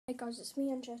Hey guys, it's me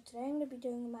Andrew. Today I'm going to be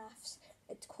doing maths.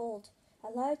 It's called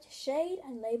Allowed to Shade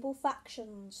and Label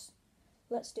Fractions.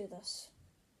 Let's do this.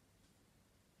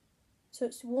 So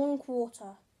it's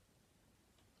 1/4.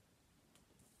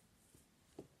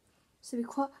 So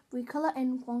we colour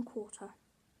in 1/4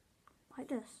 like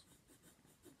this.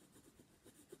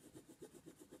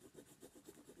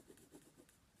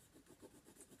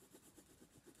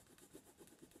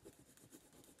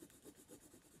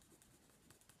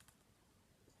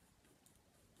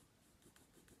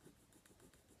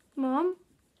 Mom?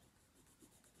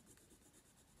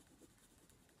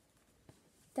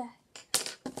 There.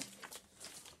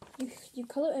 You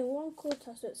colour in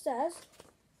 1/4, so it says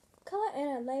colour in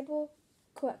and label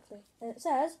correctly. And it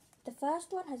says the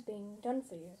first one has been done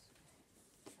for you.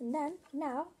 And then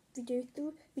now we do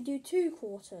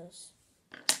 2/4.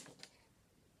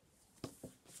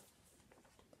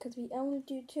 Because we only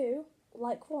do 2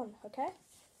 like 1, okay?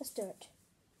 Let's do it.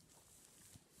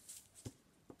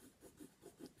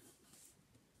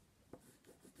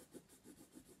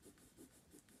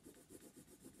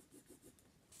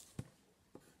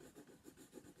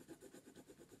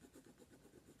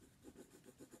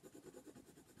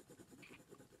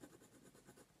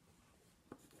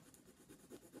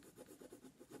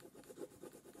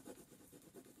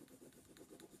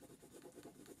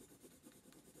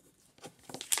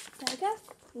 There we go.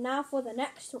 Now for the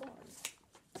next one.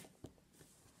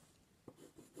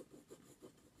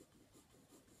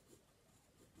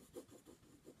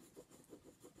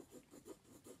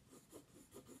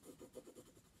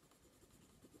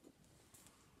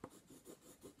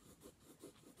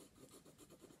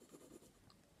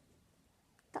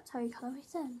 That's how you colour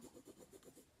it in.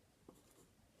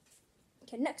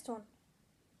 Okay, next one.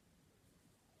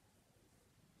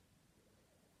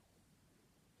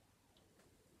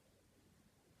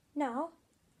 Now,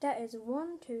 that is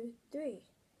 1, 2, 3.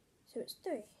 So it's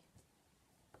 3.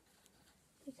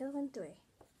 You colour in 3.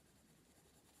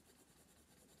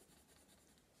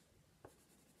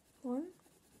 1,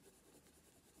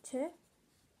 2,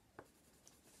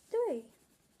 3.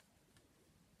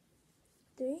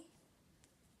 3,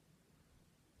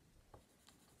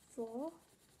 4,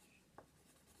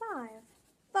 5.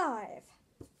 5.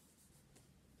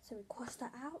 So we cross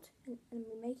that out and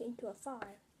we make it into a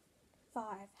 5.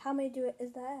 5. How many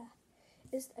is there?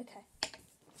 Okay.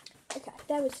 Okay,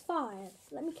 there is 5.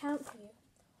 Let me count for you.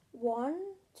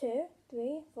 1, 2,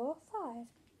 3, 4, 5.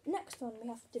 Next one we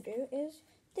have to do is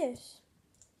this.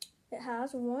 It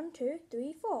has 1, 2,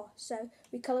 3, 4. So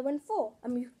we colour in 4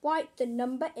 and we write the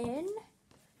number in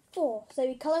 4. So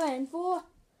we colour in 4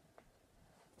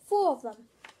 of them.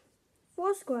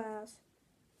 4 squares.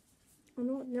 I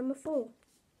know number 4.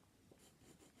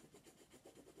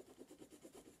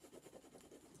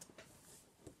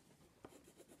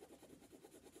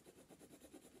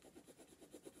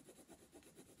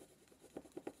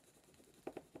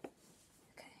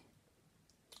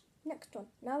 Next one.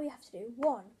 Now we have to do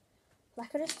 1.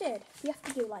 Like I just did. We have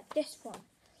to do like this one.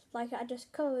 Like I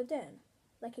just coloured in.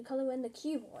 Like I colour in the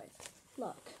cuboid.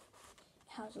 Look.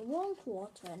 It has 1/4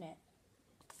 in it.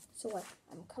 So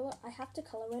I have to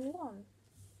colour in 1.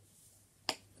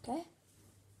 Okay?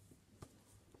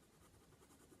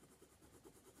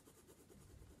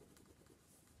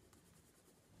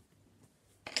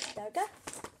 There we go.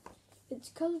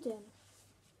 It's coloured in.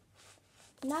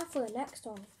 Now for the next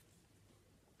one.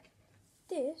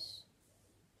 This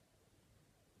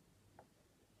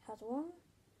has 1,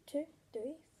 2,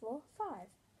 3, 4, 5.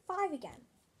 5 again.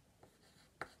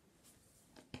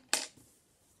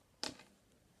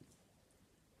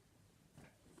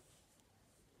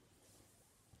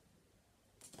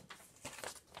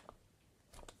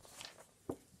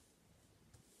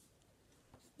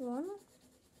 One,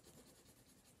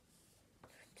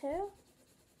 2,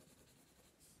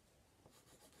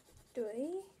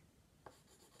 3,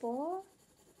 4,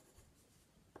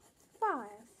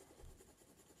 5.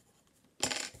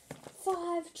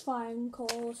 5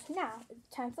 triangles. Now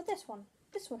it's time for this one.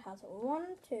 This one has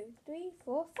 1, 2, 3,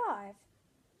 4, 5.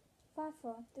 5,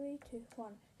 4, 3, 2,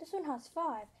 1. This one has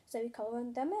 5, so we colour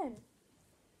them in.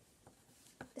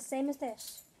 The same as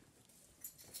this.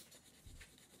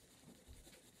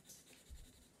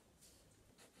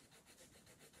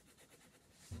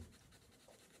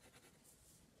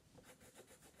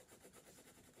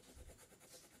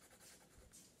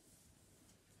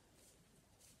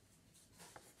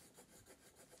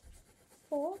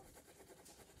 Four,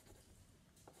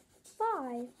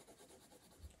 5.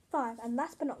 5, and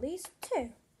last but not least,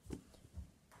 2.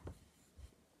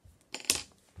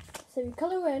 So we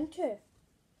colour in 2.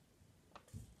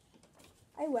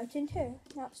 I went in 2.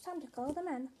 Now it's time to colour them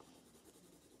in.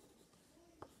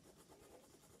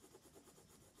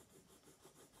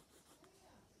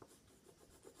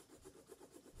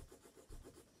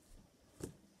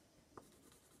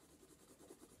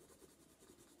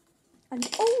 And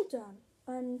all done.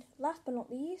 And last but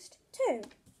not least, 2.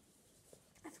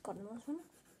 I've forgotten the last one.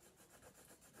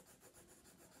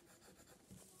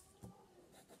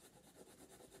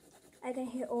 I can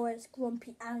hear Aura's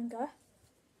grumpy anger.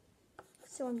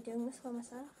 So I'm doing this for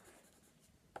myself.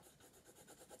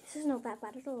 This is not that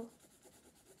bad at all.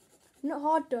 Not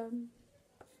hard done.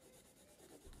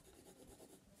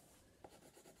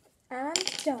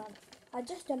 And done. I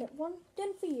just done it one.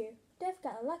 Done for you. Don't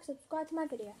forget to like, subscribe to my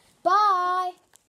video. Bye!